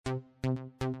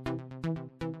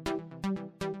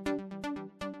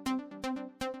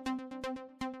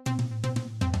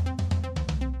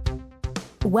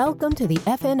Welcome to the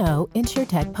FNO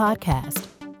InsurTech Podcast,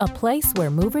 a place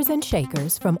where movers and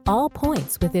shakers from all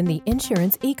points within the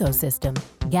insurance ecosystem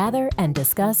gather and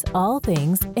discuss all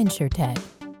things InsurTech.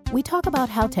 We talk about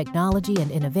how technology and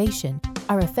innovation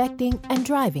are affecting and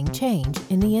driving change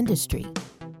in the industry.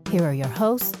 Here are your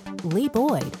hosts, Lee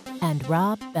Boyd and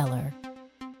Rob Beller.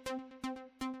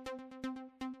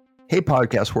 Hey,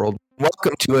 podcast world.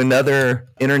 Welcome to another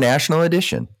international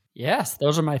edition. Yes,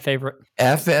 those are my favorite.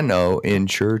 FNO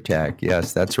InsurTech.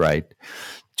 Yes, that's right.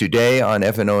 Today on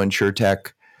FNO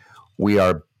InsurTech, we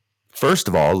are, first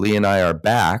of all, Lee and I are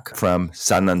back from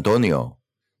San Antonio.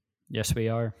 Yes, we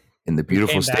are. In the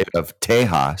beautiful state of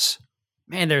Tejas.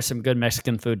 Man, there's some good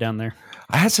Mexican food down there.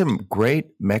 I had some great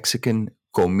Mexican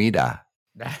comida.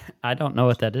 I don't know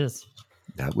what that is.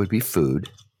 That would be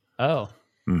food. Oh.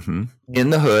 Mm-hmm. In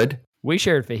the hood. We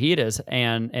shared fajitas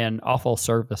and awful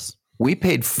service. We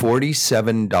paid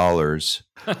 $47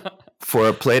 for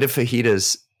a plate of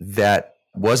fajitas that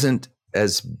wasn't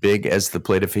as big as the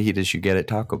plate of fajitas you get at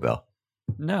Taco Bell.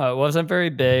 No, it wasn't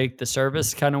very big. The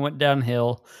service kind of went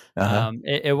downhill.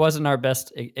 It wasn't our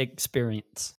best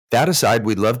experience. That aside,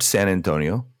 we loved San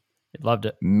Antonio. Loved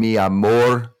it. Mi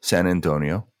amor, San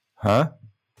Antonio. Huh?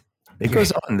 It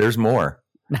goes on. There's more.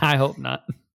 I hope not.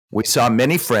 We saw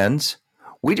many friends.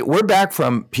 We're back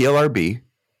from PLRB.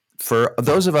 For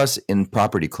those of us in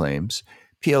property claims,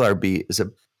 PLRB is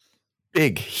a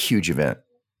big, huge event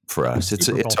for us. It's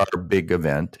our big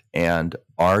event. And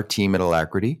our team at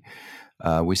Alacrity,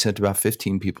 we sent about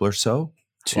 15 people or so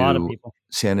to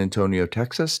San Antonio,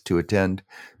 Texas to attend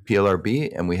PLRB.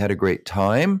 And we had a great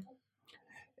time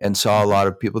and saw a lot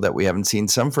of people that we haven't seen,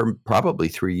 some for probably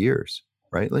 3 years.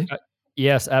 Right, Lee?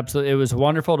 Yes, absolutely. It was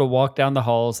wonderful to walk down the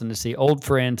halls and to see old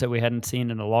friends that we hadn't seen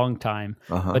in a long time,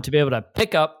 but to be able to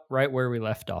pick up right where we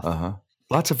left off.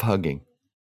 Lots of hugging.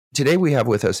 Today we have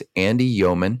with us Andy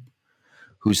Yeoman,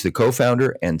 who's the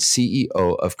co-founder and CEO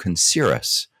of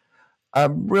Concirrus, a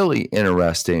really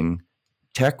interesting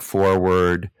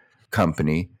tech-forward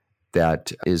company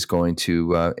that is going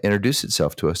to introduce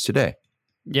itself to us today.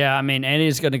 Yeah, I mean,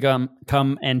 Andy's going to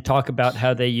come and talk about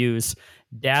how they use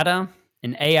data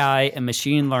and AI and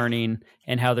machine learning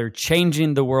and how they're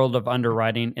changing the world of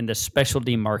underwriting in the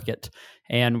specialty market.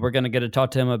 And we're going to get to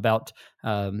talk to him about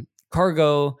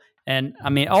cargo and, I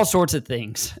mean, all sorts of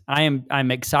things. I'm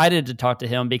excited to talk to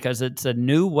him because it's a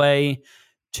new way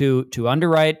to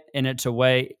underwrite, and it's a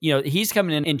way, he's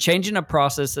coming in and changing a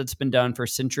process that's been done for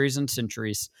centuries and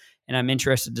centuries. And I'm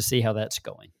interested to see how that's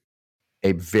going.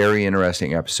 A very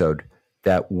interesting episode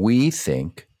that we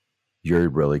think you're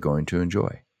really going to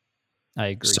enjoy. I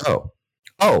agree. So,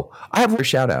 I have a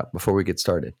shout out before we get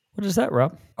started. What is that,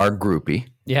 Rob? Our groupie.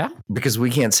 Yeah? Because we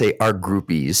can't say our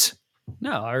groupies.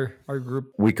 No, our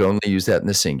group. We can only use that in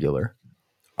the singular.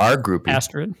 Our groupie.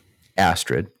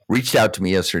 Astrid reached out to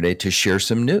me yesterday to share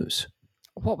some news.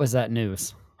 What was that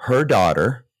news? Her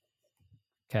daughter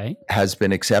has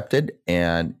been accepted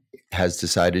and has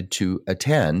decided to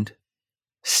attend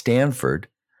Stanford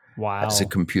as a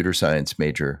computer science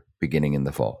major beginning in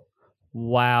the fall.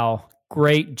 Wow.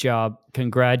 Great job.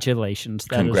 Congratulations.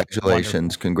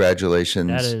 Congratulations.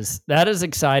 That is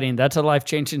exciting. That's a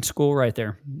life-changing school right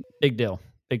there. Big deal.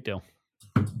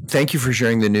 Thank you for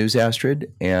sharing the news,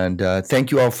 Astrid. And thank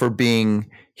you all for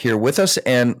being here with us.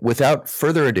 And without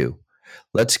further ado,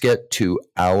 let's get to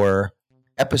our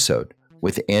episode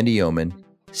with Andy Yeoman,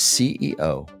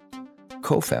 CEO,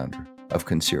 co-founder of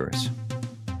Concirrus.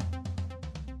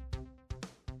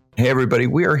 Hey, everybody.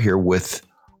 We are here with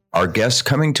our guest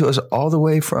coming to us all the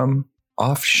way from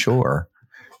offshore,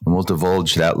 and we'll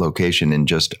divulge that location in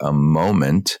just a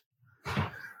moment.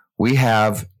 We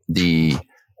have the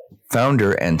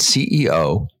founder and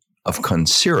CEO of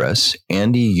Concirrus,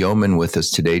 Andy Yeoman, with us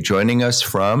today. Joining us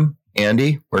from,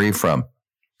 Andy, where are you from?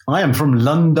 I am from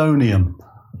Londonium.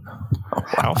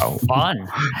 How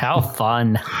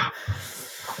fun.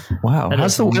 Wow.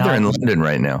 How's the weather in London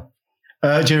right now?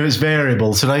 It's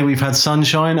variable. Today we've had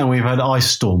sunshine and we've had ice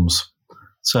storms.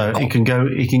 So it can go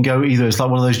either. It's like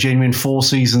one of those genuine 4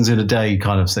 seasons in a day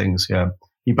kind of things. Yeah.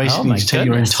 You basically need to take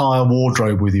your entire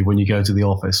wardrobe with you when you go to the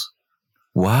office.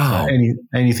 Wow.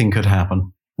 Anything could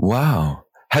happen. Wow.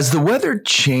 Has the weather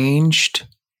changed?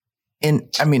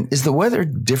 Is the weather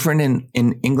different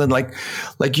in England? Like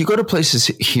you go to places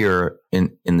here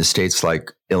in the States,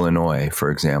 like Illinois, for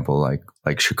example,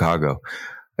 like Chicago.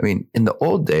 I mean, in the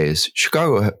old days,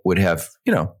 Chicago would have,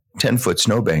 10-foot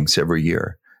snowbanks every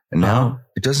year. And now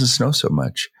it doesn't snow so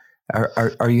much.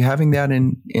 Are you having that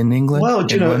in England? Well,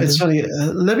 it's funny.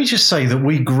 Let me just say that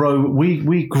we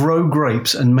grow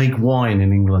grapes and make wine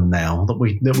in England now that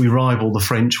we rival the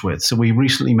French with. So we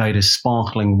recently made a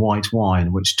sparkling white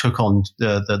wine, which took on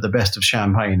the best of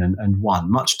champagne and won,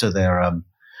 much to their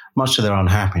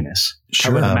unhappiness.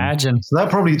 Sure. I would imagine. So that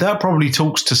probably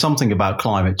talks to something about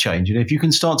climate change. And if you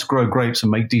can start to grow grapes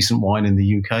and make decent wine in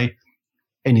the UK,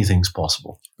 anything's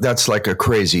possible. That's like a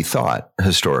crazy thought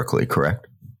historically, correct?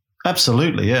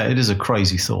 Absolutely, yeah. It is a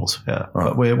crazy thought, yeah.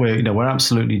 But we're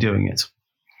absolutely doing it.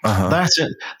 That's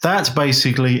it. That's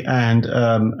basically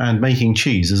and making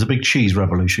cheese. There's a big cheese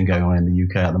revolution going on in the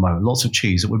UK at the moment. Lots of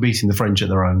cheese that we're beating the French at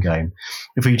their own game.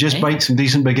 If we just bake some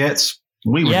decent baguettes,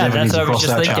 we would never need to cross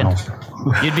that channel.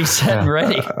 You'd be set and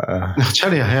ready. I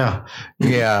tell you, yeah.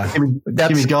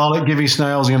 Give me garlic, give me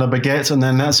snails and a baguette, and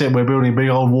then that's it. We're building a big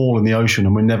old wall in the ocean,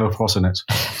 and we're never crossing it.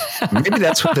 Maybe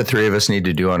that's what the three of us need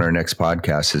to do on our next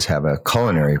podcast: is have a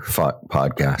culinary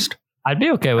podcast. I'd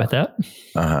be okay with that.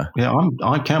 Yeah,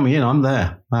 I count me in. I'm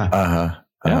there.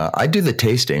 I do the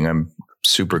tasting. I'm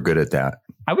super good at that.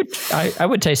 I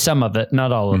would taste some of it,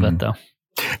 not all of it, though.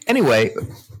 Anyway,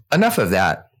 enough of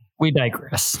that. We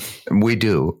digress. We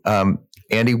do.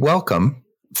 Andy, welcome.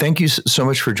 Thank you so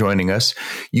much for joining us.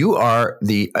 You are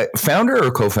the founder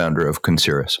or co-founder of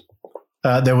Consiris?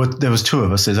 There was two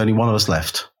of us. There's only one of us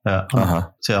left. So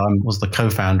I was the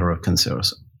co-founder of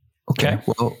Consiris. Okay.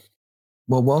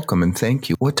 Well, welcome and thank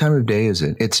you. What time of day is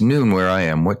it? It's noon where I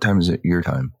am. What time is it your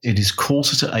time? It is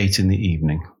 7:45 in the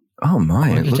evening. Oh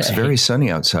my! It looks very sunny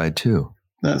outside too.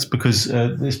 That's because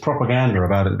there's propaganda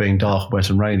about it being dark, wet,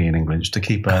 and rainy in England to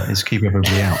keep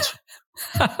everybody out.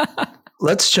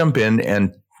 Let's jump in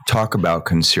and talk about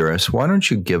Consiris. Why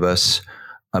don't you give us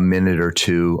a minute or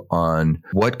two on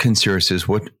what Consiris is,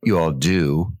 what you all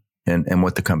do, and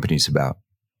what the company's about?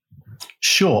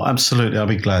 Sure, absolutely. I'll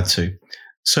be glad to.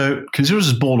 So Consiris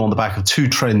is born on the back of two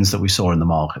trends that we saw in the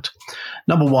market.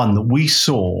 Number one, that we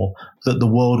saw that the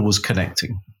world was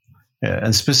connecting.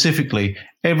 And specifically,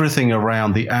 everything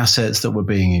around the assets that were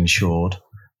being insured,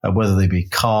 whether they be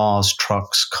cars,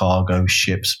 trucks, cargo,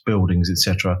 ships, buildings,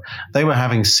 etc., they were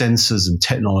having sensors and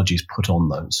technologies put on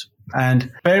those.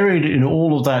 And buried in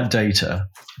all of that data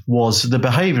was the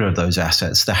behavior of those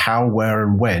assets, the how, where,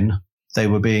 and when they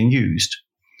were being used.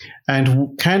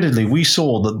 And candidly, we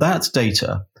saw that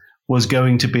data was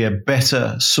going to be a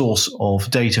better source of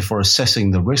data for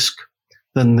assessing the risk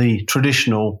than the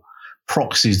traditional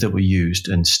proxies that were used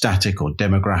and static or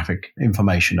demographic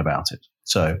information about it.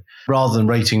 So rather than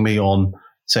rating me on,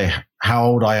 say, how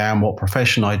old I am, what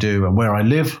profession I do, and where I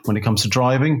live when it comes to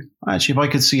driving, actually, if I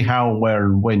could see how, where,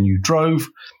 and when you drove,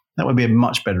 that would be a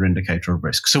much better indicator of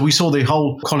risk. So we saw the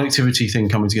whole connectivity thing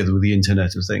coming together with the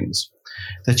Internet of Things.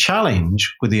 The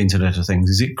challenge with the Internet of Things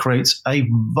is it creates a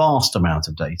vast amount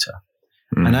of data.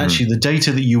 Mm-hmm. And actually, the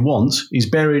data that you want is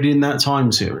buried in that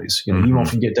time series. You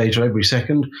often get data every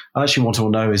second. I actually want to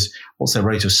know is what's their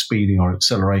rate of speeding or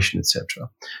acceleration, etc.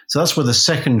 So that's where the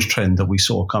second trend that we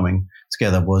saw coming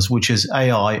together was, which is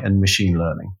AI and machine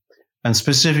learning, and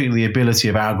specifically the ability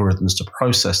of algorithms to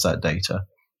process that data,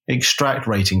 extract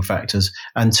rating factors,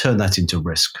 and turn that into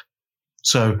risk.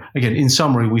 So again, in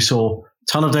summary, we saw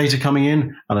a ton of data coming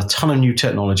in and a ton of new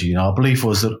technology. And our belief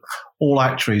was that all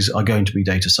actuaries are going to be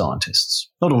data scientists.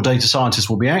 Not all data scientists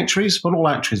will be actuaries, but all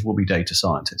actuaries will be data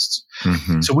scientists.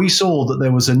 Mm-hmm. So we saw that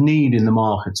there was a need in the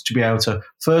markets to be able to,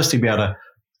 firstly, be able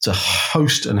to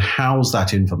host and house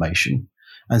that information,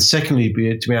 and secondly, to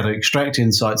be able to extract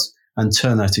insights and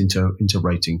turn that into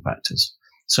rating factors.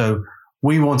 So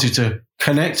we wanted to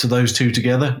connect those two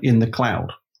together in the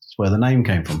cloud. That's where the name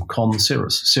came from,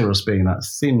 Consiris. Cirrus being that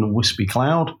thin, wispy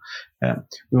cloud.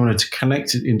 We wanted to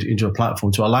connect it into a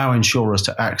platform to allow insurers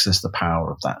to access the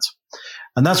power of that.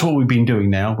 And that's what we've been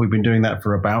doing now. We've been doing that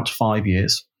for about 5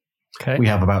 years. Okay. We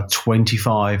have about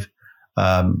 25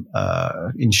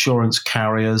 insurance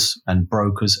carriers and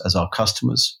brokers as our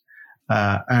customers.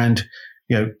 And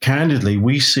candidly,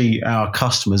 we see our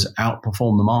customers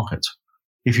outperform the market.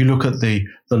 If you look at the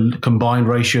combined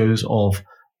ratios of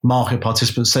market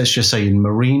participants, let's just say in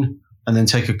marine, and then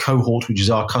take a cohort, which is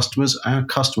our customers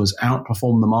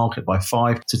outperform the market by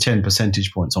 5 to 10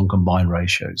 percentage points on combined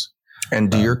ratios. And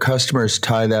do your customers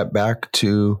tie that back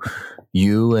to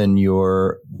you and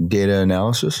your data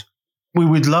analysis? We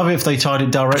would love it if they tied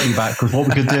it directly back, because what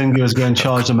we could do is go and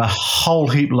charge them a whole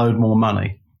heap load more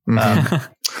money.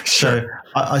 So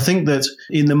I think that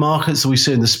in the markets that we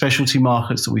see, in the specialty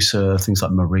markets that we serve, things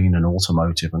like marine and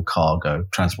automotive and cargo,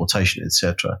 transportation,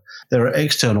 etc., there are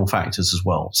external factors as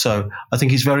well. So I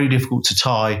think it's very difficult to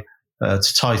tie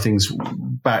to tie things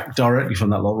back directly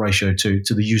from that lot ratio to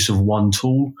the use of one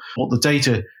tool. What the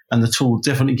data and the tool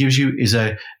definitely gives you is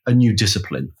a new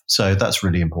discipline. So that's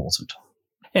really important.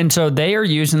 And so they are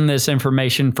using this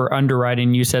information for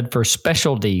underwriting, you said, for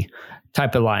specialty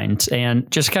type of lines. And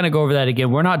just kind of go over that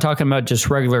again. We're not talking about just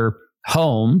regular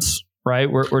homes, right?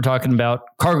 We're talking about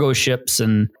cargo ships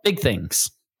and big things.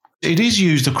 It is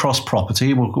used across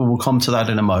property. We'll come to that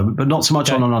in a moment, but not so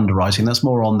much on an underwriting. That's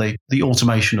more on the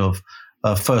automation of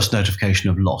first notification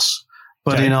of loss.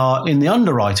 But in the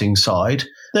underwriting side,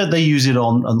 they use it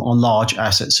on large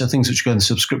assets, so things which go in the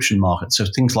subscription market, so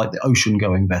things like the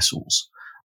ocean-going vessels,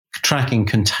 tracking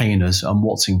containers and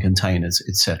what's in containers,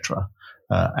 etc.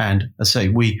 And as I say,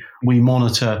 we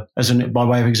monitor, by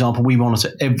way of example, we monitor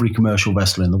every commercial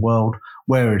vessel in the world,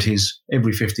 where it is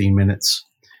every 15 minutes.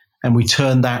 And we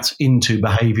turn that into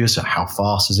behavior. So how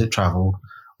fast has it traveled?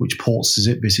 Which ports does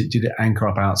it visit? Did it anchor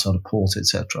up outside a port,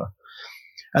 etc.?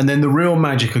 And then the real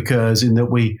magic occurs in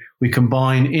that we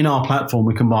combine in our platform,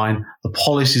 we combine the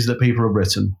policies that people have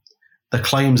written, the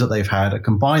claims that they've had, and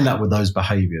combine that with those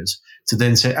behaviors to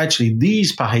then say, actually,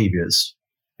 these behaviors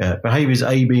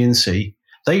A, B, and C,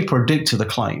 they predict the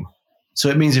claim. So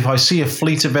it means if I see a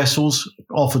fleet of vessels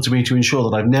offered to me to ensure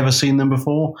that I've never seen them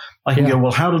before, I can go,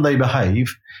 well, how do they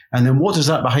behave? And then what does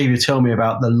that behavior tell me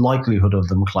about the likelihood of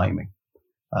them claiming?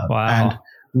 Wow. And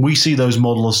we see those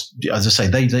models, as I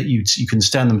say, you can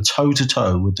stand them toe to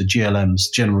toe with the GLMs,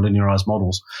 general linearized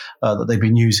models, that they've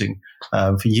been using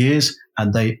for years,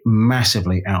 and they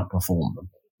massively outperform them.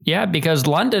 Yeah, because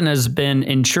London has been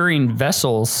insuring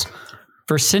vessels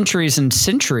for centuries and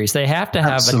centuries. They have to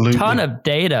have a ton of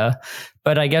data.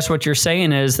 But I guess what you're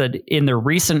saying is that in the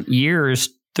recent years,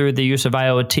 through the use of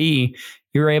IoT,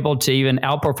 you're able to even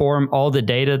outperform all the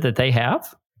data that they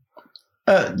have?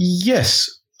 Yes.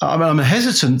 I'm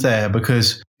hesitant there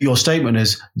because your statement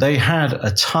is they had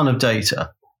a ton of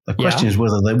data. The question is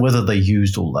whether they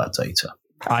used all that data.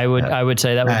 I would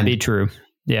say that would be true.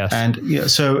 Yes. And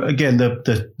so again,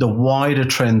 the wider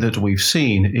trend that we've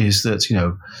seen is that,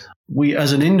 we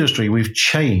as an industry, we've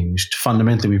changed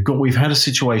fundamentally. We've had a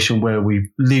situation where we've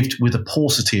lived with a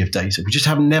paucity of data. We just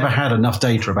have never had enough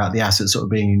data about the assets that are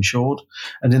being insured.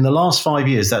 And in the last 5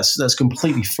 years, that's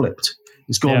completely flipped.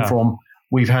 It's gone from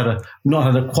we've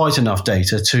not had quite enough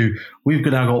data to we've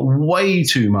now got way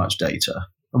too much data,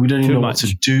 and we don't even know what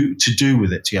to do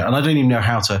with it yet. And I don't even know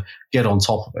how to get on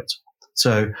top of it.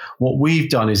 So what we've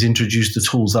done is introduce the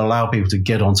tools that allow people to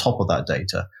get on top of that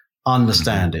data,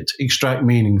 understand it, extract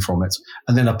meaning from it,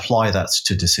 and then apply that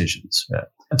to decisions.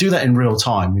 Do that in real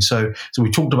time. So we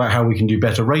talked about how we can do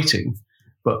better rating,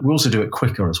 but we also do it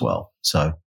quicker as well.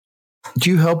 So,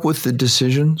 do you help with the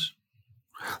decisions?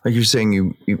 Like you're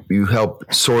saying, you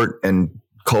help sort and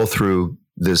cull through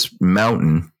this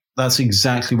mountain. That's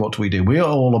exactly what we do. We are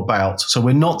all about, so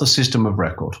we're not the system of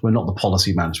record. We're not the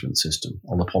policy management system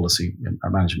or the policy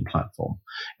management platform.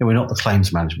 And we're not the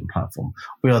claims management platform.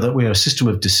 We are a system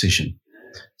of decision.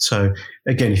 So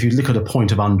again, if you look at a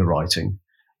point of underwriting,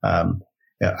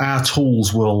 our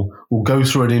tools will go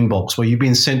through an inbox where you've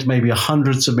been sent maybe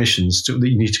 100 submissions that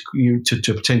you need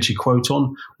to potentially quote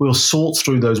on. We'll sort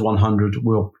through those 100.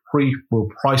 We'll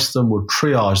price them. We'll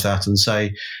triage that and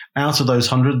say, out of those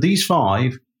 100, these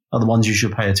 5 are the ones you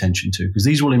should pay attention to because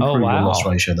these will improve your loss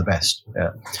ratio the best.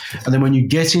 And then when you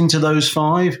get into those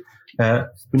 5,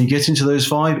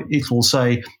 it will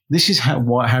say, this is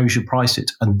how you should price it,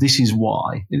 and this is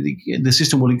why. The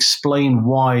system will explain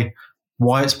why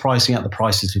it's pricing at the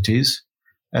prices it is,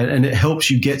 and it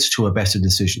helps you get to a better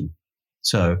decision.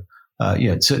 So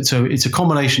it's a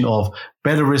combination of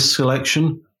better risk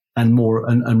selection and more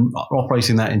and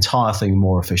operating that entire thing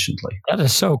more efficiently. That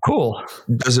is so cool.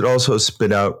 Does it also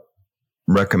spit out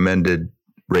recommended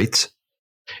rates?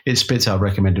 It spits out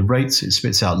recommended rates. It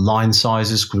spits out line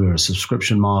sizes because we're a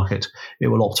subscription market. It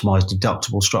will optimize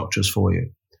deductible structures for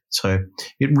you. So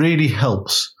it really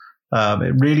helps.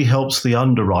 The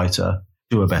underwriter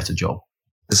do a better job.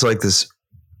 It's like this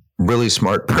really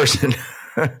smart person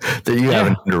that you have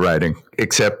in underwriting,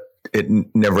 except it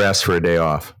never asks for a day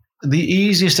off. The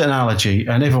easiest analogy,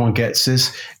 and everyone gets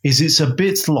this, is it's a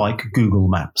bit like Google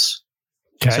Maps.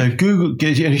 Okay. So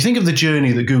and you think of the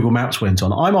journey that Google Maps went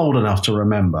on. I'm old enough to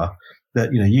remember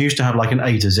that you used to have like an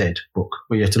A to Z book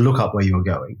where you had to look up where you were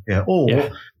going.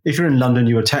 If you're in London,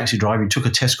 you were a taxi driver, you took a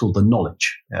test called the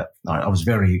Knowledge. I was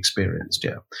very experienced.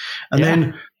 And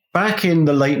then back in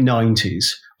the late 90s,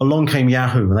 along came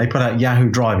Yahoo, and they put out Yahoo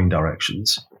driving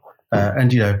directions. And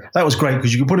that was great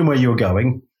because you could put in where you were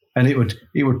going. and it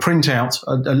would print out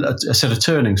a set of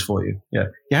turnings for you. Yeah,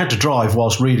 you had to drive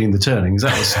whilst reading the turnings.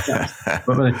 That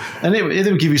was, and it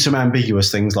would give you some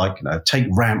ambiguous things like take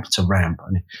ramp to ramp,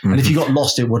 and if you got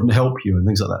lost, it wouldn't help you and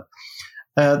things like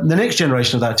that. The next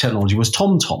generation of that technology was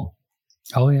TomTom.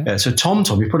 Oh yeah. So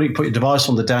TomTom, you put your device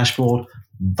on the dashboard.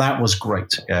 That was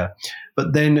great. Yeah.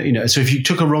 But then, so if you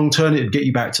took a wrong turn, it'd get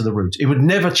you back to the route. It would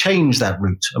never change that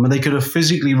route. I mean, they could have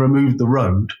physically removed the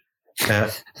road,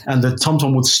 and the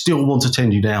TomTom would still want to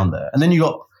send you down there. And then you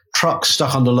got trucks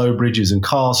stuck under low bridges and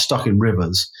cars stuck in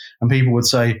rivers. And people would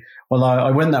say, well,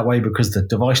 I went that way because the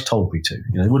device told me to.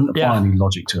 They wouldn't apply any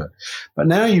logic to it. But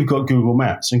now you've got Google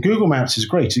Maps, and Google Maps is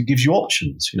great. It gives you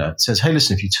options. It says, hey,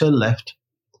 listen, if you turn left,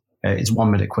 it's 1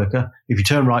 minute quicker. If you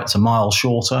turn right, it's a mile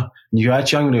shorter. And you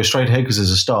actually, I'm going to go straight ahead because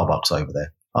there's a Starbucks over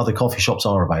there. Other coffee shops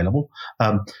are available.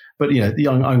 But, I'm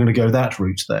going to go that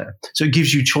route there. So it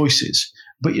gives you choices.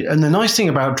 And the nice thing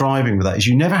about driving with that is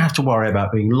you never have to worry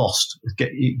about being lost.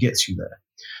 It gets you there.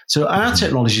 So our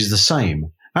technology is the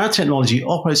same. Our technology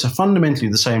operates fundamentally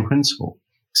the same principle.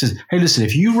 It says, hey, listen,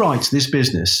 if you write this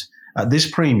business at this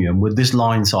premium with this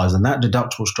line size and that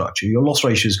deductible structure, your loss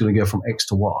ratio is going to go from X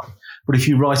to Y. But if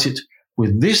you write it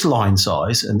with this line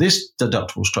size and this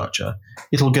deductible structure,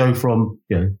 it'll go from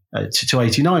to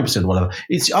 89% or whatever.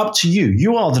 It's up to you.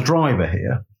 You are the driver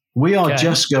here. We are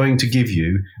just going to give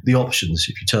you the options.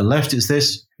 If you turn left, it's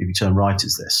this. If you turn right,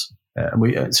 it's this.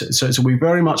 So we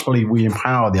very much believe we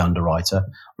empower the underwriter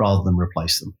rather than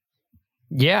replace them.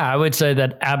 Yeah, I would say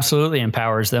that absolutely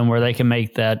empowers them where they can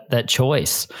make that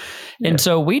choice. And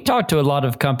so we talk to a lot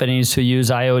of companies who use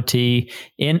IoT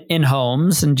in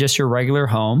homes and just your regular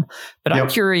home. But I'm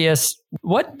curious,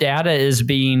 what data is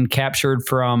being captured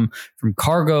from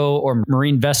cargo or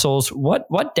marine vessels?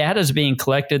 What data is being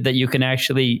collected that you can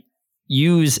actually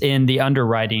use in the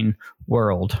underwriting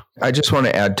world? I just want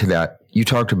to add to that. You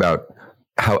talked about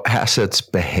how assets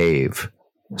behave.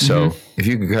 So if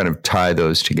you could kind of tie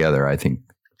those together, I think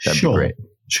that'd be great.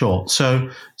 Sure. So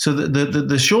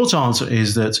the short answer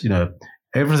is that,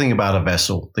 everything about a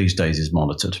vessel these days is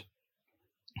monitored.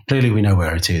 Clearly, we know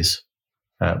where it is.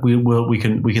 We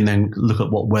can then look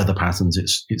at what weather patterns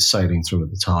it's sailing through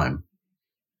at the time.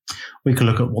 We can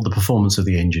look at what the performance of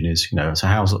the engine is.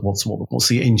 So what's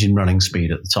the engine running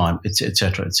speed at the time, et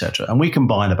cetera, et cetera. And we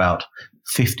combine about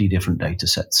 50 different data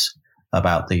sets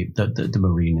about the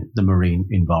marine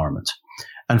environment.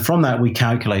 And from that, we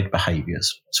calculate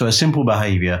behaviors. So a simple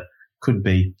behavior could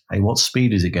be, hey, what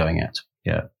speed is it going at?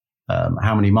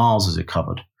 How many miles has it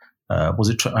covered? How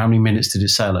many minutes did it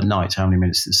sail at night? How many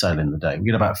minutes did it sail in the day? We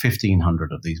get about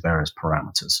 1,500 of these various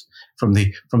parameters, from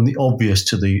the obvious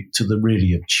to the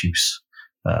really obtuse.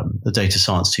 The data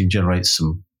science team generates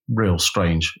some real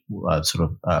strange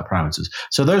parameters.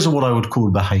 So those are what I would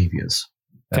call behaviors.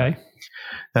 Okay.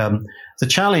 The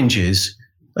challenge is,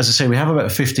 as I say, we have about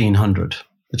 1,500.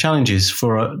 The challenge is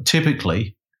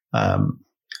typically an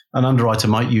underwriter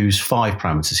might use 5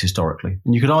 parameters historically.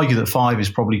 And you could argue that 5 is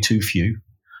probably too few.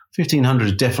 1,500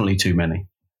 is definitely too many.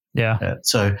 Yeah.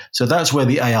 So that's where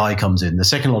the AI comes in. The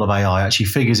second lot of AI actually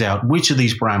figures out which of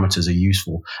these parameters are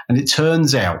useful. And it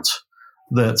turns out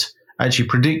that actually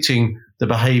predicting the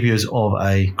behaviors of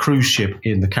a cruise ship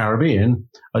in the Caribbean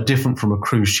are different from a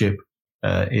cruise ship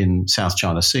in South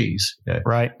China Seas,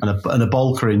 right? And a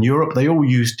bulker in Europe. They all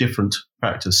use different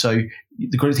factors. So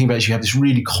the great thing about it is you have this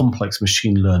really complex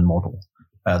machine learned model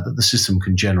that the system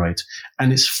can generate,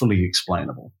 and it's fully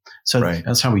explainable. So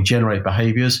that's how we generate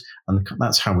behaviors, and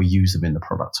that's how we use them in the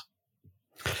product.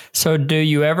 So do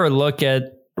you ever look at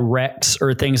wrecks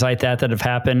or things like that have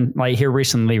happened? Like here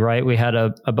recently, right? We had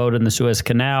a boat in the Suez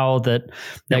Canal that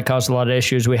caused a lot of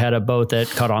issues. We had a boat that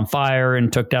caught on fire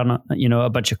and took down a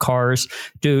bunch of cars.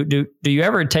 Do you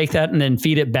ever take that and then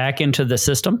feed it back into the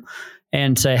system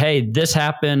and say, hey, this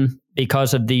happened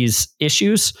because of these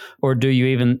issues? Or do you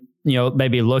even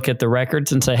maybe look at the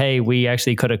records and say, hey, we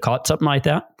actually could have caught something like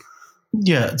that?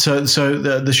 Yeah. So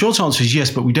the short answer is yes,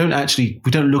 but we don't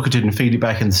look at it and feed it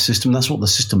back in the system. That's what the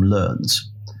system learns.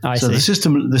 I see.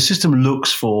 The system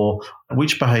looks for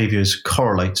which behaviors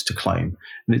correlate to claim.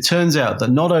 And it turns out that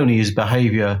not only is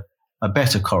behavior a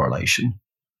better correlation,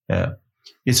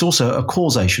 it's also a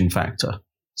causation factor.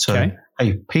 So,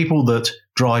 hey, people that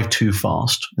drive too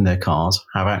fast in their cars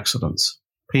have accidents.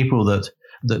 People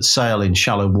that sail in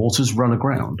shallow waters run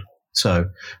aground. So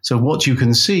what you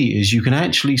can see is you can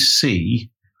actually see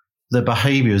the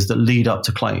behaviors that lead up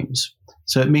to claims.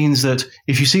 So it means that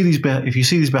if you see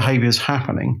these behaviors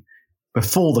happening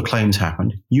before the claims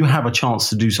happen, you have a chance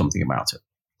to do something about it.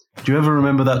 Do you ever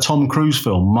remember that Tom Cruise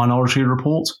film, Minority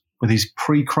Report? his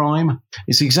pre-crime.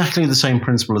 It's exactly the same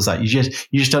principle as that. You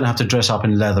just don't have to dress up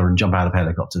in leather and jump out of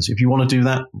helicopters. If you want to do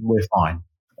that, we're fine.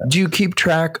 Do you keep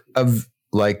track of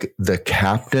like the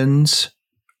captains?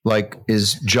 Like,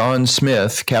 is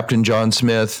Captain John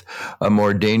Smith, a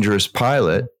more dangerous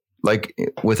pilot? Like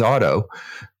with Otto,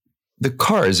 the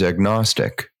car is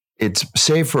agnostic. It's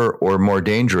safer or more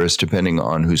dangerous depending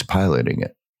on who's piloting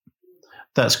it.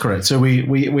 That's correct. So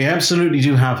we absolutely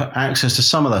do have access to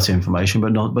some of that information,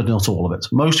 but not all of it.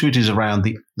 Most of it is around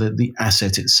the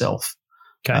asset itself,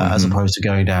 as opposed to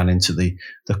going down into the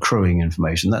crewing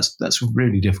information. That's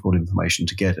really difficult information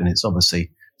to get, and it's obviously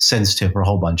sensitive for a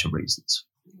whole bunch of reasons.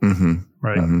 Mm-hmm.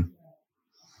 Right. Mm-hmm.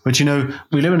 But,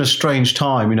 we live in a strange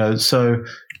time, so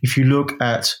if you look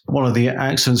at one of the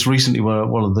accidents recently where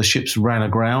one of the ships ran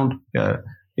aground,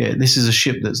 this is a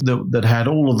ship that had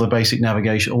all of the basic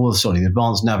navigation, the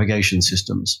advanced navigation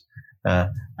systems.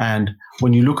 And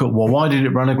when you look at, why did it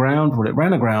run aground? Well, it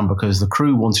ran aground because the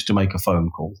crew wanted to make a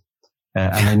phone call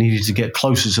and they needed to get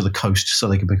closer to the coast so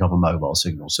they could pick up a mobile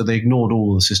signal. So they ignored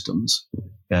all the systems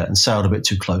and sailed a bit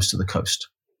too close to the coast.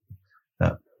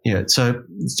 So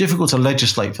it's difficult to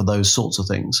legislate for those sorts of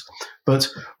things. But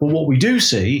what we do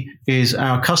see is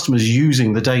our customers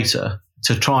using the data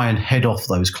to try and head off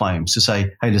those claims, to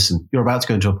say, hey, listen, you're about to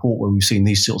go into a port where we've seen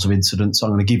these sorts of incidents.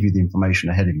 I'm going to give you the information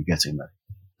ahead of you getting there.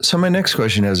 So my next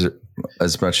question has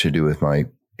as much to do with my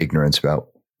ignorance about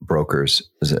brokers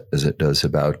as it does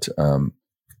about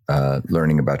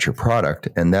learning about your product.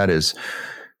 And that is,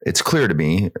 it's clear to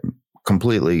me,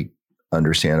 completely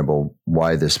understandable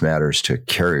why this matters to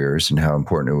carriers and how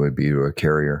important it would be to a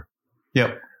carrier.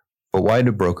 Yep. But why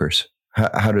do brokers?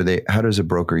 How does a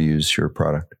broker use your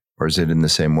product? Or is it in the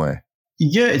same way?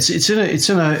 Yeah, it's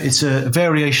a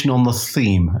variation on the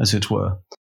theme, as it were.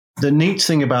 The neat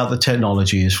thing about the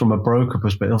technology is, from a broker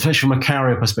perspective, especially from a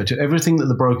carrier perspective, everything that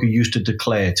the broker used to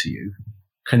declare to you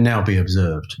can now be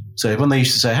observed. So when they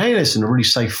used to say, hey, listen, a really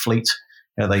safe fleet,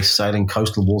 they sail in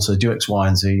coastal water, do X, Y,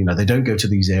 and Z, they don't go to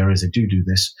these areas, they do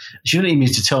this. You don't even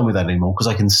need to tell me that anymore because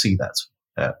I can see that.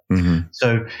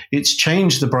 So it's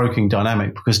changed the broking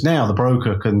dynamic, because now the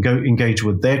broker can go engage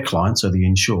with their client, so the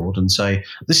insured, and say,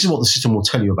 this is what the system will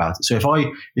tell you about it. So if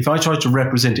I try to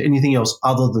represent anything else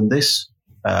other than this,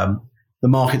 the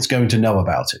market's going to know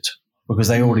about it because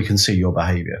they already can see your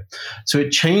behavior. So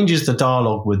it changes the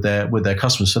dialogue with their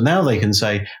customers. So now they can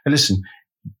say, hey, listen,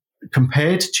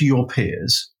 compared to your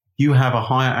peers, you have a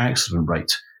higher accident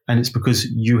rate, and it's because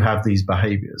you have these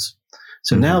behaviors.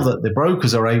 So now that the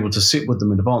brokers are able to sit with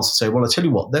them in advance and say, well, I tell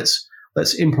you what,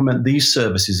 let's implement these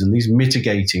services and these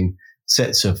mitigating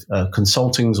sets of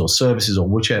consultings or services or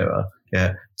whichever,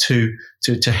 to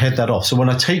head that off. So when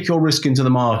I take your risk into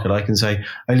the market, I can say,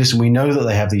 hey, listen, we know that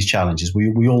they have these challenges.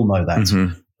 We all know that.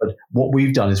 Mm-hmm. But what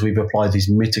we've done is we've applied these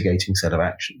mitigating set of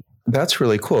actions. That's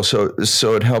really cool. So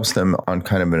it helps them on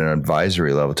kind of an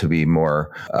advisory level to be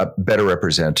more better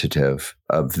representative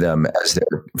of them as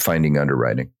they're finding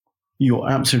underwriting. You're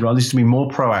absolutely right. This is to be more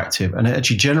proactive, and it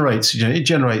actually generates. They're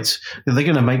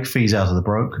going to make fees out of the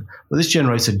broker, but this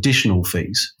generates additional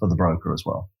fees for the broker as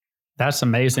well. That's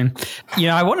amazing.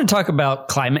 I want to talk about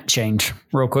climate change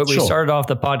real quick. We started off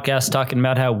the podcast talking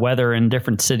about how weather in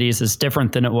different cities is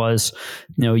different than it was,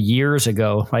 years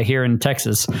ago. Like here in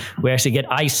Texas, we actually get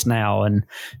ice now, and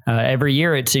every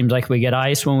year it seems like we get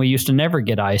ice when we used to never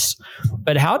get ice.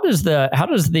 But how does the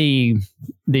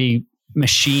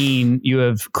machine you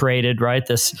have created, right?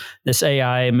 This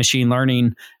AI machine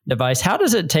learning device, how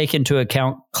does it take into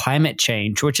account climate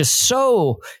change, which is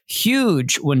so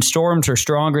huge when storms are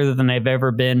stronger than they've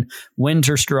ever been, winds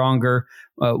are stronger,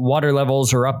 water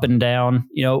levels are up and down.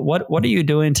 What are you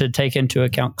doing to take into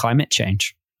account climate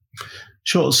change?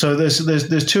 Sure. So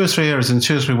there's two or three areas and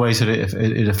two or three ways that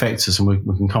it affects us, and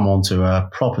we can come on to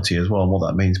property as well and what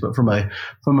that means. But from a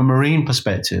marine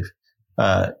perspective,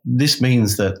 this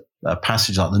means that a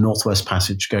passage like the Northwest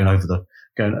Passage going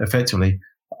effectively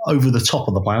over the top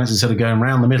of the planet instead of going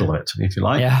around the middle of it, if you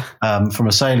like. Yeah. From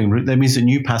a sailing route, that means that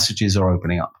new passages are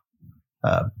opening up,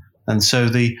 and so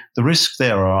the risks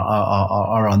there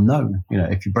are unknown.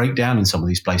 If you break down in some of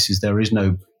these places, there's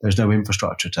no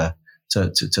infrastructure to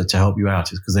help you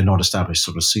out, because they're not established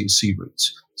sort of sea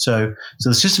routes. So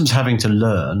the system's having to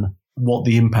learn what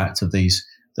the impact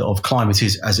of climate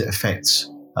is as it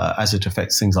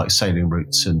affects things like sailing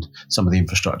routes and some of the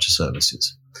infrastructure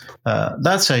services.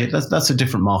 That's a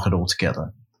different market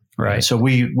altogether. Right. So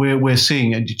we're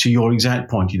seeing, to your exact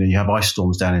point, you have ice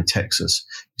storms down in Texas.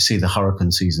 You see the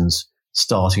hurricane seasons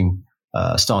starting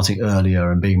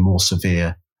earlier and being more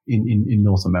severe in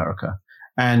North America.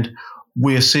 And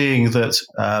we're seeing that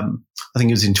I think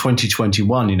it was in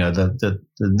 2021. The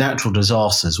natural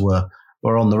disasters were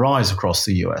on the rise across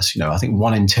the US. I think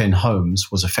 1 in 10 homes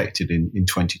was affected in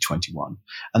 2021,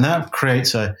 and that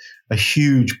creates a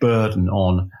huge burden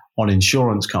on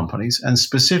insurance companies, and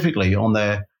specifically on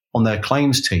their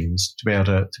claims teams to be able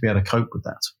to cope with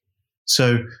that.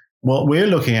 So what we're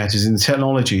looking at is in the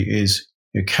technology is,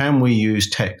 can we use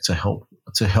tech to help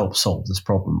solve this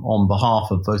problem on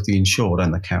behalf of both the insured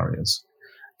and the carriers?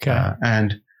 Okay.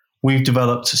 And we've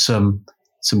developed some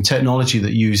technology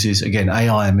that uses, again,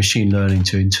 AI and machine learning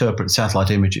to interpret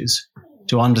satellite images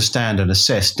to understand and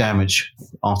assess damage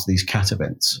after these cat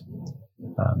events.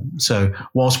 So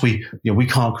whilst we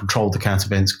can't control the cat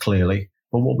events clearly,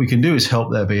 but what we can do is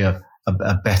help there be a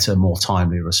better, more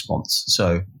timely response.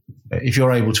 So if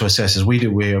you're able to assess, as we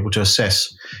do, we're able to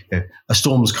assess a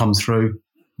storm's come through,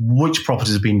 which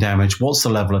properties have been damaged, what's the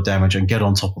level of damage, and get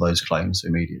on top of those claims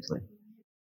immediately.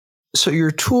 So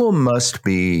your tool must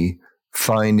be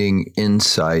finding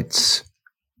insights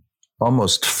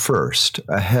almost first,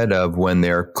 ahead of when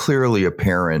they're clearly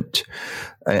apparent,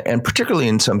 and particularly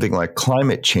in something like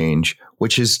climate change,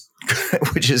 which is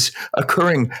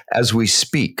occurring as we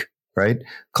speak, right?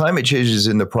 Climate change is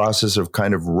in the process of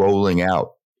kind of rolling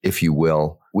out, if you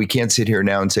will. We can't sit here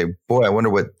now and say, boy, I wonder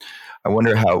what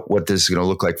this is going to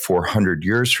look like 400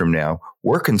 years from now.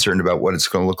 We're concerned about what it's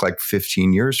going to look like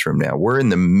 15 years from now. We're in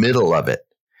the middle of it.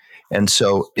 And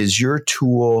so is your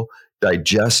tool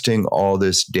digesting all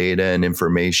this data and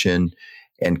information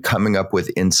and coming up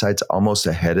with insights almost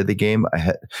ahead of the game,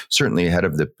 certainly ahead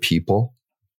of the people?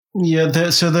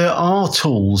 Yeah, so there are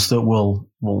tools that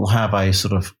will have a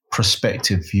sort of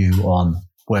prospective view on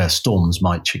where storms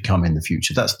might come in the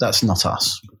future. That's not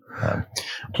us.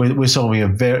 We're solving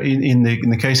in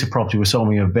the case of property, we're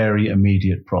solving a very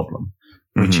immediate problem,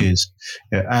 which is,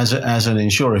 as an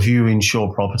insurer, if you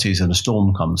insure properties and a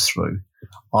storm comes through,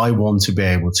 I want to be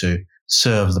able to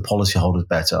serve the policyholders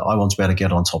better. I want to be able to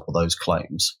get on top of those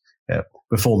claims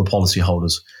before the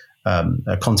policyholders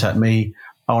contact me.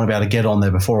 I want to be able to get on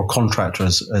there before a contractor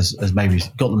has maybe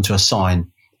got them to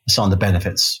assign the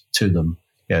benefits to them,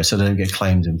 so they don't get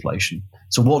claims inflation.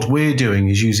 So what we're doing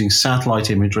is using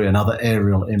satellite imagery and other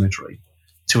aerial imagery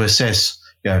to assess,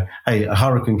 hey, a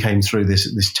hurricane came through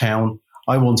this town.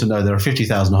 I want to know there are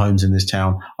 50,000 homes in this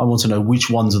town. I want to know which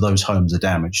ones of those homes are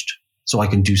damaged so I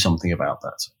can do something about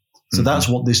that. So that's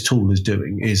what this tool is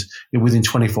doing, is within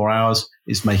 24 hours,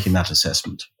 it's making that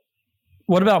assessment.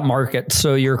 What about markets?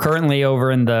 So you're currently over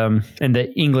in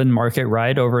the England market,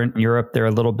 right? Over in Europe there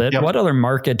a little bit. Yep. What other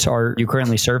markets are you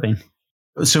currently serving?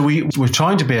 So we're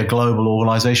trying to be a global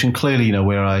organization. Clearly,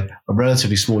 we're a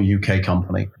relatively small UK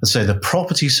company. Let's say the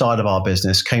property side of our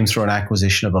business came through an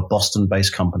acquisition of a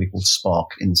Boston-based company called Spark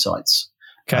Insights.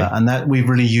 Okay. And that we've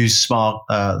really used Spark.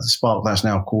 Spark, that's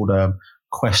now called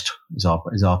Quest, is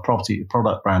our property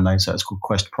product brand name. So it's called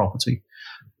Quest Property.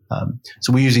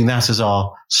 So we're using that as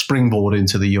our springboard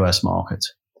into the US market.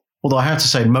 Although I have to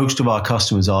say, most of our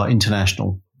customers are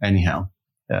international anyhow.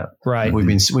 Right. We've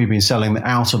been selling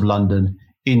out of London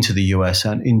into the US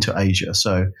and into Asia.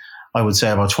 So I would say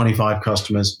about 25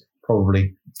 customers,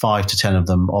 probably 5 to 10 of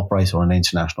them operate on an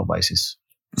international basis.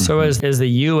 So is the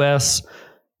US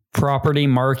property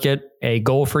market a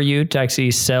goal for you to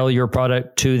actually sell your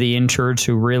product to the insureds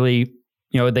who really,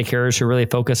 the carriers who really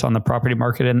focus on the property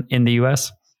market in the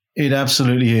US? It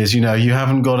absolutely is. You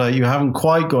haven't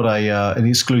quite got an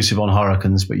exclusive on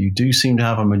hurricanes, but you do seem to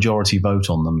have a majority vote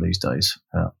on them these days.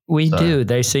 We do.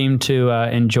 They seem to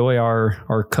enjoy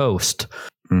our coast.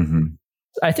 Mm-hmm.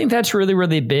 I think that's really,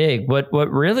 really big. What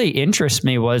really interests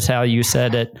me was how you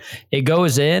said it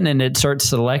goes in and it starts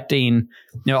selecting,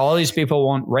 all these people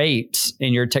want rates,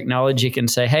 and your technology can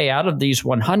say, hey, out of these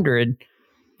 100,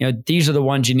 these are the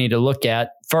ones you need to look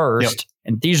at first. Yep.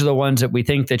 And these are the ones that we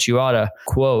think that you ought to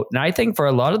quote. And I think for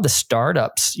a lot of the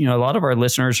startups, a lot of our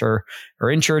listeners are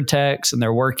insured techs, and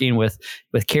they're working with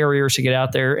carriers to get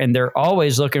out there, and they're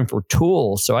always looking for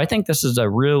tools. So I think this is a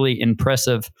really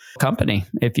impressive company,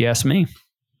 if you ask me.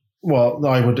 Well,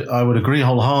 I would agree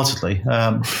wholeheartedly. But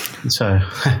I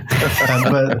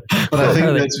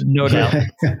think that's no doubt.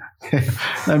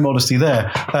 No modesty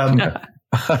there.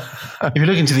 If you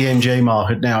look into the MGA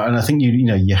market now, and I think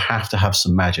you have to have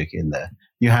some magic in there.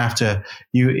 You have to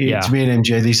to be an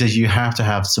MGA these days. You have to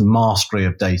have some mastery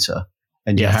of data,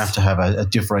 and you have to have a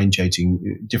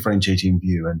differentiating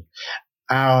view. And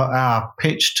our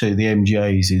pitch to the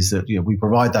MGAs is that we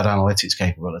provide that analytics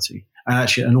capability,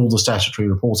 and all the statutory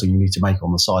reporting you need to make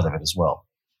on the side of it as well.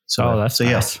 So that's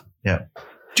nice. Yeah.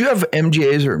 Do you have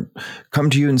MGAs or come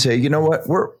to you and say, you know what,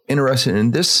 we're interested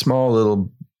in this small little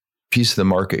piece of the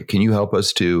market. Can you help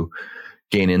us to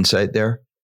gain insight there?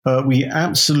 We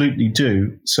absolutely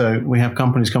do. So we have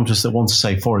companies come to us that want to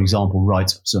say, for example,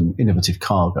 write some innovative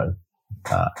cargo,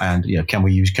 and can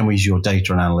we use your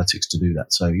data and analytics to do that?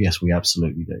 So yes, we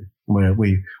absolutely do.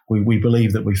 We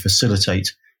believe that we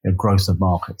facilitate growth of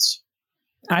markets.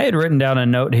 I had written down a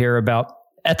note here about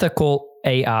ethical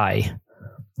AI,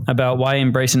 about why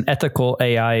embracing ethical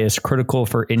AI is critical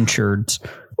for insureds.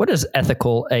 What is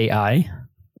ethical AI?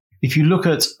 If you look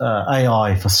at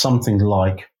AI for something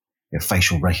like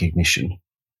facial recognition,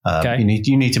 you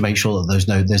need to make sure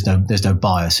that there's no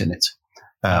bias in it.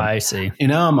 I see.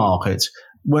 In our market,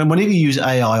 whenever you use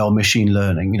AI or machine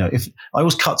learning, if I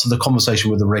always cut to the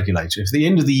conversation with the regulator. If at the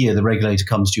end of the year the regulator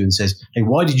comes to you and says, "Hey,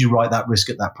 why did you write that risk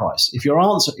at that price?" If your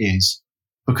answer is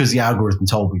because the algorithm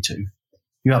told me to,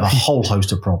 you have a whole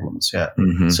host of problems. Yeah.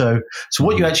 Mm-hmm. So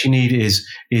what you actually need is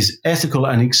ethical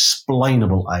and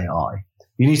explainable AI.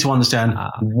 You need to understand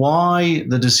why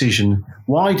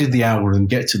did the algorithm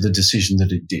get to the decision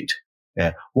that it did?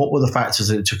 Yeah. What were the factors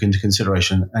that it took into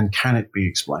consideration, and can it be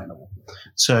explainable?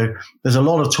 So there's a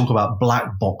lot of talk about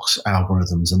black box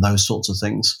algorithms and those sorts of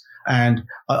things. And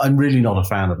I'm really not a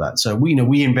fan of that. So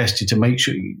we invested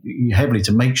heavily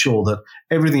to make sure that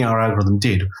everything our algorithm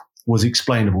did was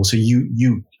explainable. So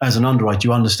you as an underwriter,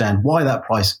 you understand why that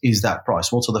price is that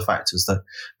price. What are the factors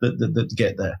that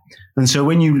get there? And so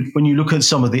when you look at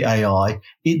some of the AI,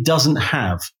 it doesn't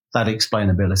have that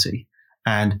explainability.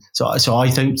 And so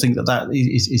I don't think that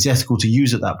is ethical to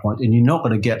use at that point. And you're not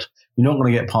going to get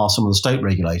past some of the state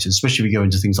regulators, especially if you go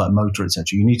into things like motor, etc.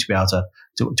 You need to be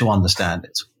able to understand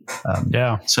it.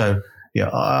 So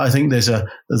I think there's a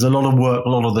lot of work a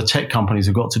lot of the tech companies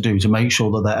have got to do to make sure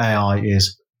that their AI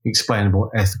is explainable,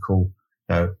 ethical,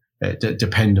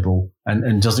 dependable,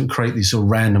 and doesn't create these sort of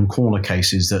random corner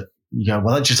cases that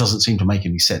that just doesn't seem to make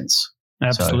any sense.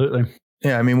 Absolutely.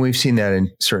 Yeah, I mean, we've seen that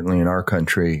certainly in our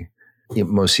country.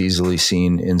 Most easily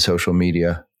seen in social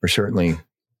media, or certainly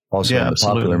also in the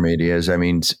popular media. I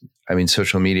mean,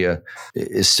 social media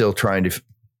is still trying to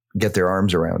get their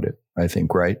arms around it, I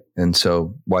think, right? And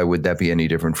so, why would that be any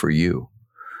different for you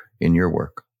in your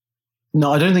work?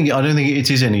 No, I don't think it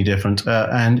is any different.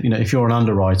 And if you're an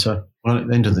underwriter, well, at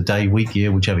the end of the day, week,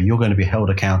 year, whichever, you're going to be held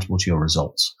accountable to your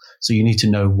results. So you need to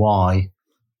know why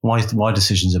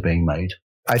decisions are being made.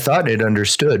 I thought it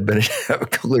understood, but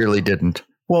it clearly didn't.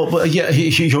 Well, but you're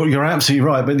absolutely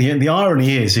right. But the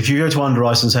irony is, if you go to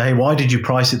underwriters and say, "Hey, why did you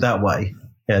price it that way?"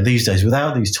 Yeah, these days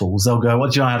without these tools, they'll go,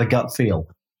 "What do you know? I had a gut feel."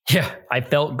 Yeah, I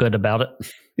felt good about it.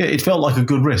 Yeah, it felt like a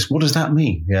good risk. What does that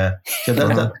mean? Yeah, so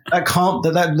that can't.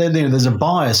 There's a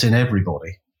bias in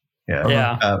everybody.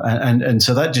 Yeah. And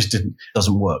so that just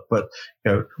doesn't work. But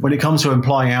when it comes to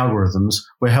applying algorithms,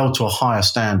 we're held to a higher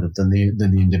standard than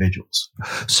the individuals.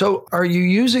 So, are you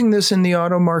using this in the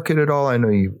auto market at all? I know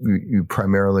you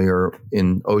primarily are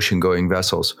in ocean-going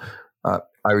vessels.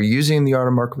 Are you using the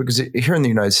auto market? Because here in the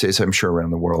United States, I'm sure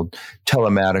around the world,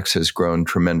 telematics has grown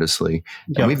tremendously.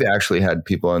 And we've actually had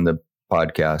people on the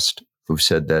podcast who've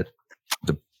said that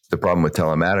the problem with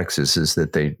telematics is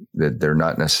that they're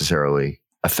not necessarily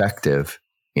effective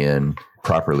in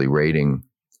properly rating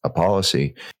a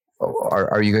policy.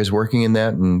 Are you guys working in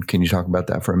that? And can you talk about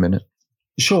that for a minute?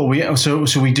 Sure. So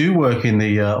we do work in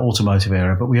the automotive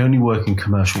area, but we only work in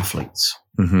commercial fleets.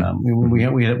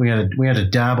 Mm-hmm. We had a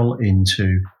dabble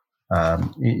into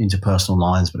personal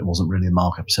lines, but it wasn't really a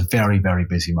market. It's a very, very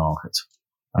busy market.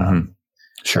 Mm-hmm.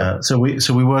 Sure. So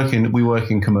we work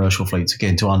in commercial fleets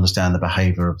again to understand the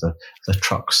behavior of the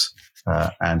trucks.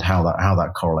 And how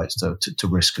that correlates to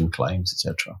risk and claims,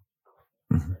 etc.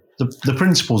 Mm-hmm. The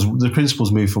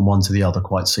principles move from one to the other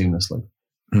quite seamlessly.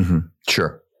 Mm-hmm.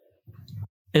 Sure.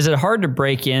 Is it hard to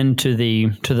break into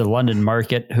the London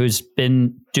market, who's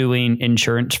been doing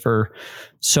insurance for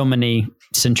so many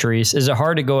centuries? Is it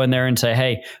hard to go in there and say,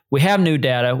 "Hey, we have new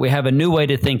data, we have a new way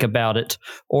to think about it,"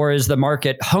 or is the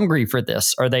market hungry for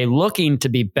this? Are they looking to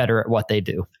be better at what they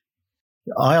do?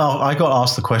 I got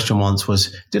asked the question once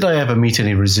did I ever meet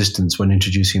any resistance when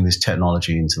introducing this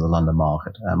technology into the London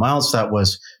market? My answer to that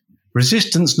was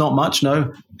resistance, not much,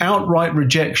 no. Outright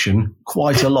rejection,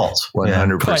 quite a lot.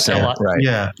 100%. Right.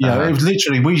 Yeah. It was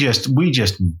literally, we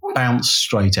just bounced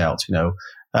straight out,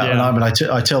 And I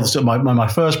tell the story, my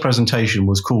first presentation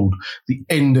was called The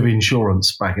End of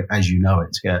Insurance back as you know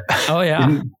it. Yeah. Oh,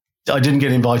 yeah. I didn't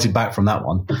get invited back from that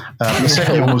one. The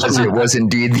second one was it was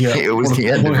indeed it was the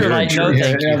end of your insurance.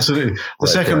 Yeah, absolutely.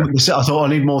 I thought I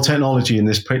need more technology in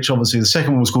this pitch. Obviously, the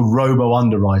second one was called robo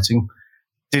underwriting.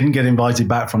 didn't get invited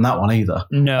back from that one either.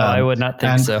 No, I would not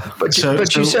think so.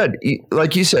 But you said,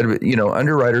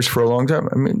 underwriters for a long time,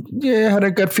 I mean, had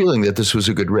a gut feeling that this was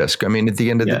a good risk. I mean, at the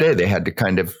end of the day, they had to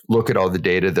kind of look at all the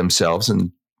data themselves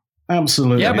and.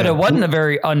 Absolutely. Yeah, but it wasn't a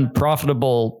very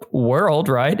unprofitable world,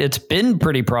 right? It's been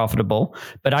pretty profitable.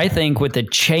 But I think with the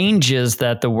changes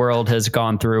that the world has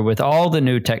gone through with all the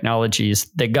new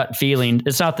technologies, the gut feeling,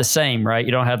 it's not the same, right?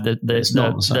 You don't have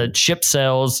the ship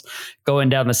sails going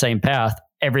down the same path.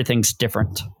 Everything's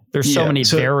different. There's so many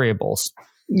variables.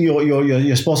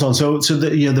 You're spot on. So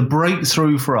the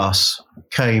breakthrough for us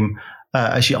came,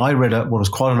 actually, I read what was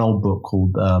quite an old book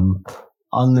called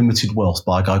Unlimited Wealth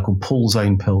by a guy called Paul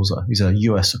Zane Pilzer. He's a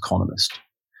US economist.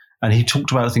 And he talked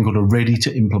about a thing called a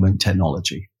ready-to-implement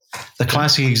technology. The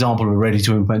classic example of a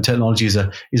ready-to-implement technology is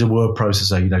a word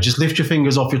processor. Just lift your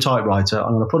fingers off your typewriter.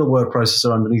 I'm going to put a word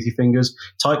processor underneath your fingers,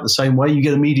 type the same way, you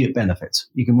get immediate benefits.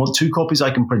 You can want 2 copies,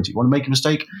 I can print it. You want to make a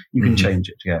mistake, you can change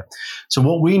it. Yeah. So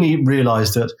what we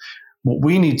realized that what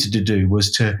we needed to do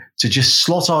was to just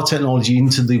slot our technology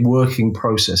into the working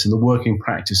process and the working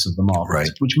practice of the market,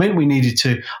 right. Which meant we needed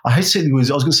to, I hate to say I was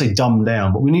going to say dumb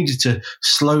down, but we needed to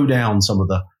slow down some of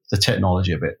the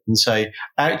technology a bit and say,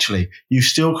 actually, you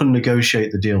still can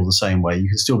negotiate the deal the same way. You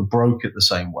can still broker it the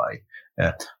same way.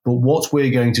 But what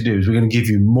we're going to do is we're going to give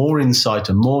you more insight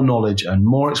and more knowledge and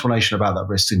more explanation about that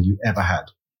risk than you ever had.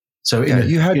 So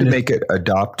you had to make it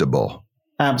adoptable.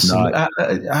 Absolutely.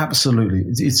 Absolutely.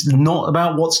 It's not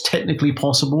about what's technically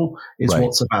possible. It's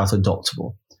what's about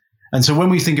adoptable. And so when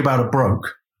we think about a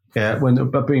broke, when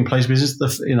about being place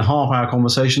business, in a half-hour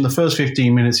conversation, the first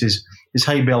 15 minutes is,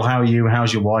 hey, Bill, how are you?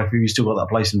 How's your wife? Have you still got that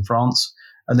place in France?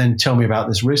 And then tell me about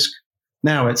this risk.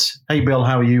 Now it's, hey, Bill,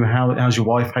 how are you? How's your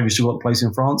wife? Have you still got the place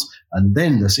in France? And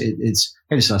then it's,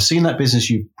 hey, listen, I've seen that business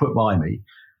you put by me.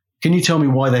 Can you tell me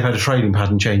why they've had a trading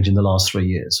pattern change in the last 3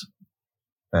 years?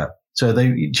 So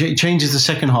it changes the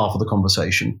second half of the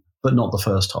conversation, but not the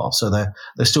first half. So they're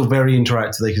still very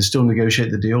interactive. They can still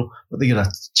negotiate the deal, but they get a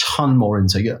ton more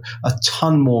insight, a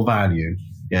ton more value,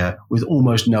 with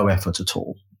almost no effort at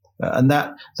all. And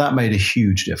that made a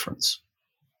huge difference.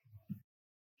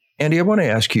 Andy, I want to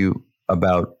ask you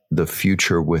about the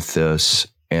future with this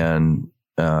and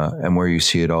where you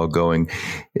see it all going.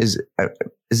 Is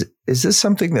this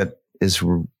something that is?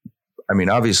 I mean,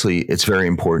 obviously, it's very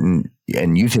important,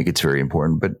 and you think it's very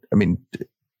important. But I mean,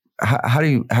 how do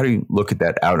you look at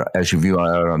that out as you view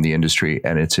out on the industry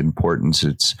and its importance,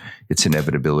 its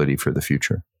inevitability for the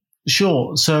future?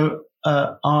 Sure. So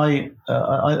we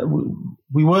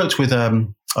worked with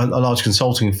a large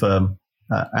consulting firm,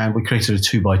 and we created a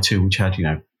 2x2, which had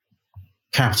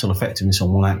capital effectiveness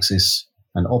on one axis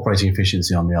and operating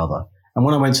efficiency on the other. And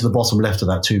when I went to the bottom left of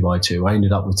that 2x2, I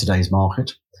ended up with today's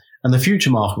market. And the future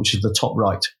market, which is the top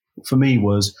right, for me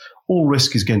was all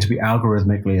risk is going to be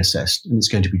algorithmically assessed and it's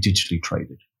going to be digitally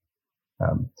traded.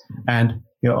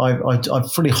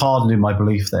 I've pretty hardened in my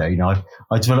belief there.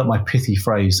 I developed my pithy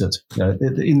phrase that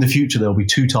in the future there'll be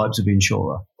 2 types of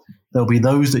insurer. There'll be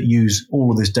those that use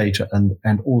all of this data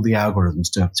and all the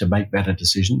algorithms to make better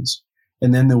decisions,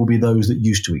 and then there will be those that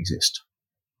used to exist.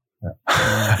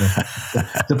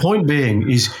 The point being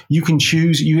is you can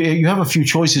choose, you have a few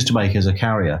choices to make as a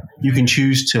carrier. You can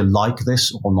choose to like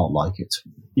this or not like it.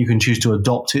 You can choose to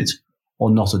adopt it or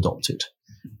not adopt it.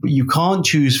 But you can't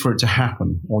choose for it to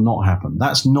happen or not happen.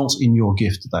 That's not in your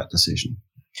gift, that decision.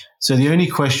 So the only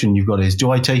question you've got is, do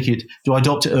I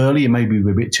adopt it early and maybe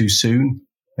a bit too soon?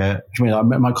 It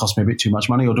might cost me a bit too much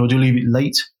money, or do I leave it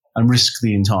late and risk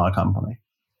the entire company?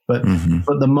 But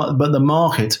the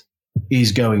market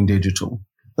is going digital.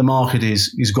 The market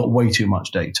is got way too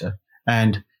much data,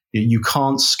 and you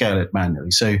can't scale it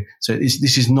manually. So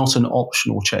this is not an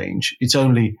optional change. It's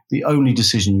the only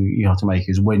decision you have to make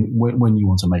is when you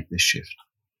want to make this shift.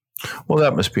 Well,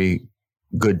 that must be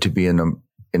good to be in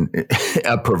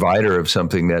a provider of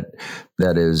something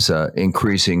that is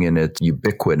increasing in its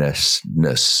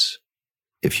ubiquitousness,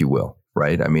 if you will.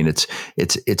 Right? I mean,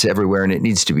 it's everywhere, and it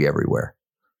needs to be everywhere.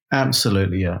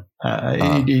 Absolutely, yeah.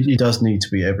 It does need to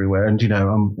be everywhere. And,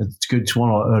 it's good to one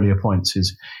of our earlier points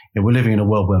is we're living in a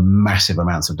world where massive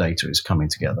amounts of data is coming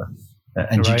together.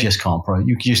 And right. you just can't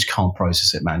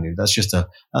process it manually.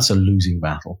 That's a losing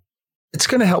battle. It's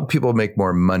going to help people make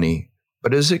more money,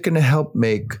 but is it going to help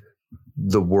make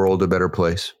the world a better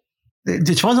place?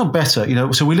 It's not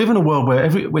better, So we live in a world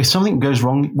where something goes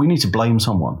wrong, we need to blame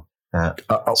someone.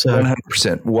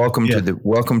 100%.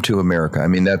 Welcome to America. I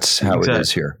mean, that's how it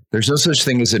is here. There's no such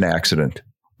thing as an accident.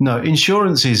 No,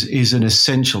 insurance is an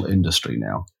essential industry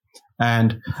now.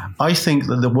 And I think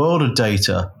that the world of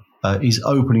data is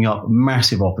opening up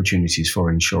massive opportunities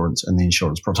for insurance and the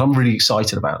insurance product. I'm really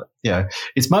excited about it.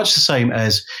 It's much the same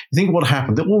as, you think what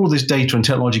happened, that all of this data and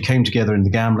technology came together in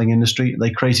the gambling industry.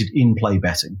 They created in-play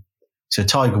betting. So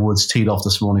Tiger Woods teed off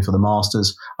this morning for the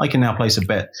Masters. I can now place a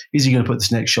bet. Is he going to put this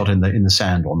next shot in the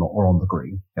sand or not, or on the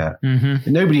green? Yeah.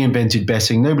 Mm-hmm. Nobody invented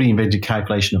betting. Nobody invented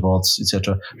calculation of odds,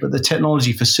 etc. But the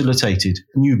technology facilitated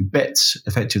new bets,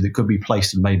 effectively, that could be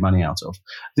placed and made money out of.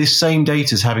 This same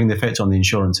data is having the effect on the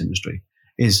insurance industry.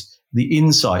 Is the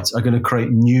insights are going to create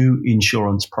new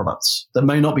insurance products that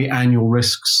may not be annual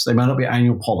risks. They may not be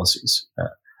annual policies.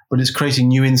 But it's creating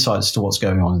new insights to what's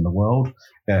going on in the world.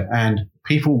 And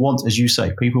people want, as you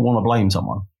say, people want to blame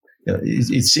someone.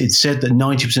 It's said that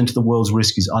 90% of the world's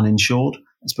risk is uninsured.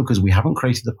 It's because we haven't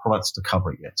created the products to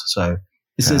cover it yet. So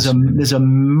there's a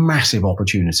massive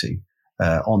opportunity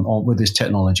on with this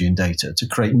technology and data to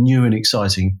create new and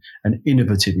exciting and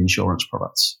innovative insurance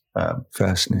products.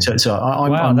 Fascinating. So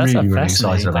I'm really, really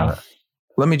excited about it.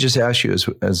 Let me just ask you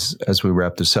as we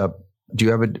wrap this up, do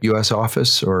you have a U.S.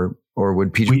 office or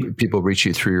would people reach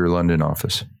you through your London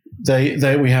office?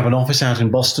 We have an office out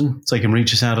in Boston, so you can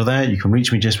reach us out of there. You can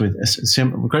reach me just with a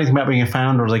simple. The great thing about being a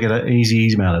founder is I get an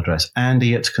easy email address,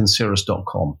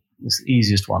 andy@consiris.com. It's the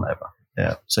easiest one ever.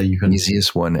 Yeah, so you can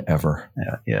easiest one ever.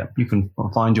 Yeah. You can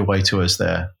find your way to us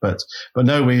there. But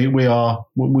no, we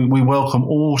welcome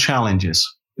all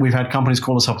challenges. We've had companies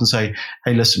call us up and say,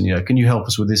 "Hey, listen, can you help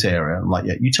us with this area?" I'm like,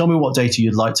 "Yeah, you tell me what data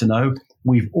you'd like to know.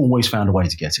 We've always found a way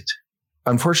to get it."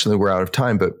 Unfortunately, we're out of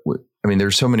time, but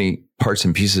there's so many parts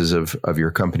and pieces of your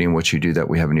company and what you do that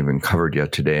we haven't even covered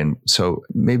yet today. And so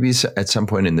maybe at some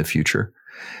point in the future,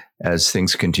 as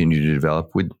things continue to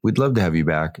develop, we'd love to have you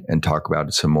back and talk about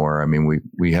it some more.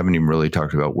 We haven't even really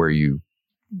talked about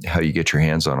how you get your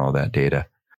hands on all that data.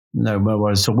 No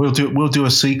worries. So we'll do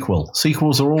a sequel.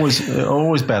 Sequels are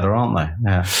always better, aren't they?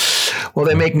 Yeah. Well,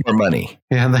 they make more money.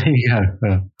 Yeah, there you go.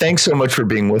 Yeah. Thanks so much for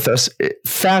being with us.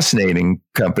 Fascinating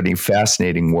company,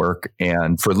 fascinating work.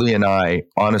 And for Lee and I,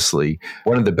 honestly,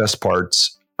 one of the best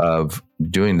parts of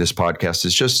doing this podcast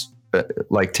is just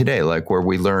like today, like where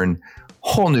we learn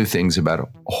whole new things about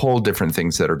whole different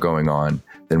things that are going on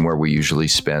than where we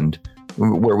spend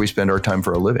our time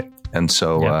for a living. And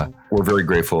so we're very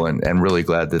grateful and really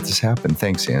glad that this happened.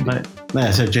 Thanks, Andy.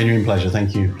 It's a genuine pleasure.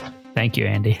 Thank you. Thank you,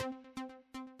 Andy.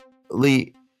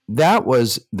 Lee, that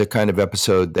was the kind of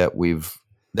episode that we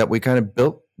kind of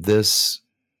built this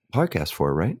podcast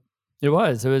for, right? It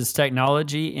was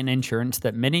technology in insurance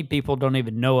that many people don't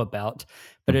even know about,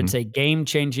 but it's a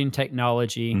game-changing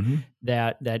technology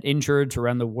that insureds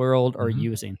around the world are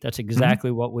using. That's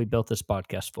exactly what we built this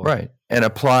podcast for. Right. And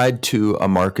applied to a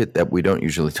market that we don't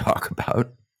usually talk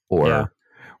about or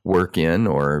work in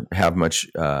or have much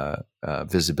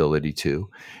visibility to.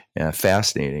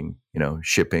 Fascinating,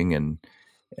 shipping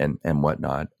and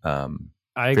whatnot. I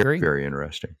agree. Very, very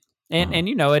interesting. And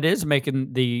it is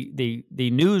making the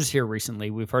news here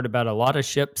recently. We've heard about a lot of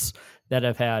ships that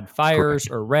have had fires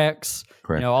or wrecks.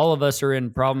 Correct. All of us are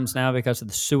in problems now because of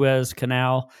the Suez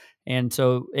Canal, and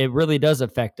so it really does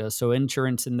affect us. So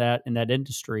insurance in that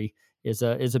industry is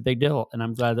a big deal, and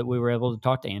I'm glad that we were able to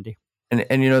talk to Andy. And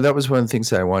that was one of the things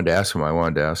that I wanted to ask him. I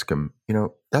wanted to ask him,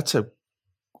 that's a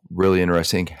really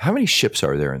interesting. How many ships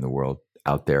are there in the world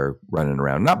out there running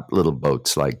around? Not little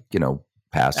boats like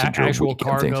passenger actual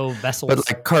cargo things, vessels, but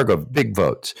like cargo big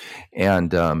boats,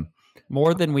 and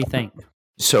more than we think.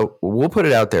 So we'll put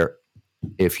it out there.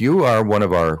 If you are one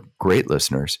of our great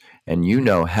listeners and you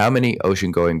know how many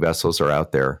ocean-going vessels are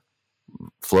out there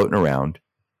floating around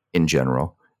in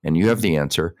general, and you have the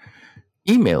answer,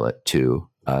 email it to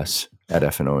us at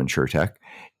F&O InsurTech.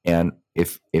 And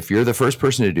if you're the first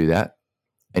person to do that,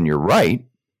 and you're right,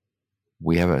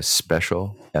 we have a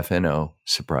special F&O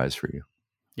surprise for you.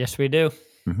 Yes, we do.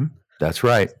 Mm-hmm. That's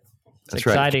right. That's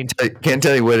exciting. Right. Can't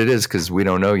tell you what it is because we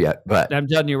don't know yet. But I'm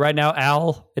telling you right now,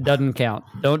 Al, it doesn't count.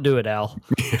 Don't do it, Al.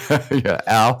 Yeah,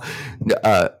 Al.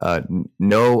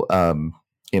 No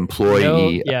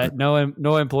employee.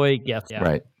 No employee gift. Yeah.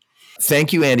 Right.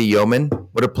 Thank you, Andy Yeoman.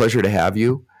 What a pleasure to have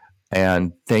you.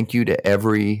 And thank you to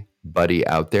everybody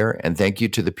out there. And thank you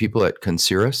to the people at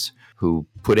Consiris who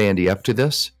put Andy up to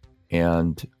this.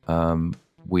 And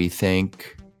we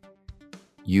thank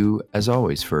you, as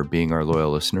always, for being our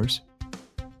loyal listeners.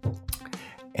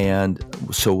 And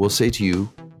so we'll say to you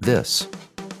this.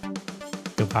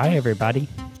 Goodbye, everybody.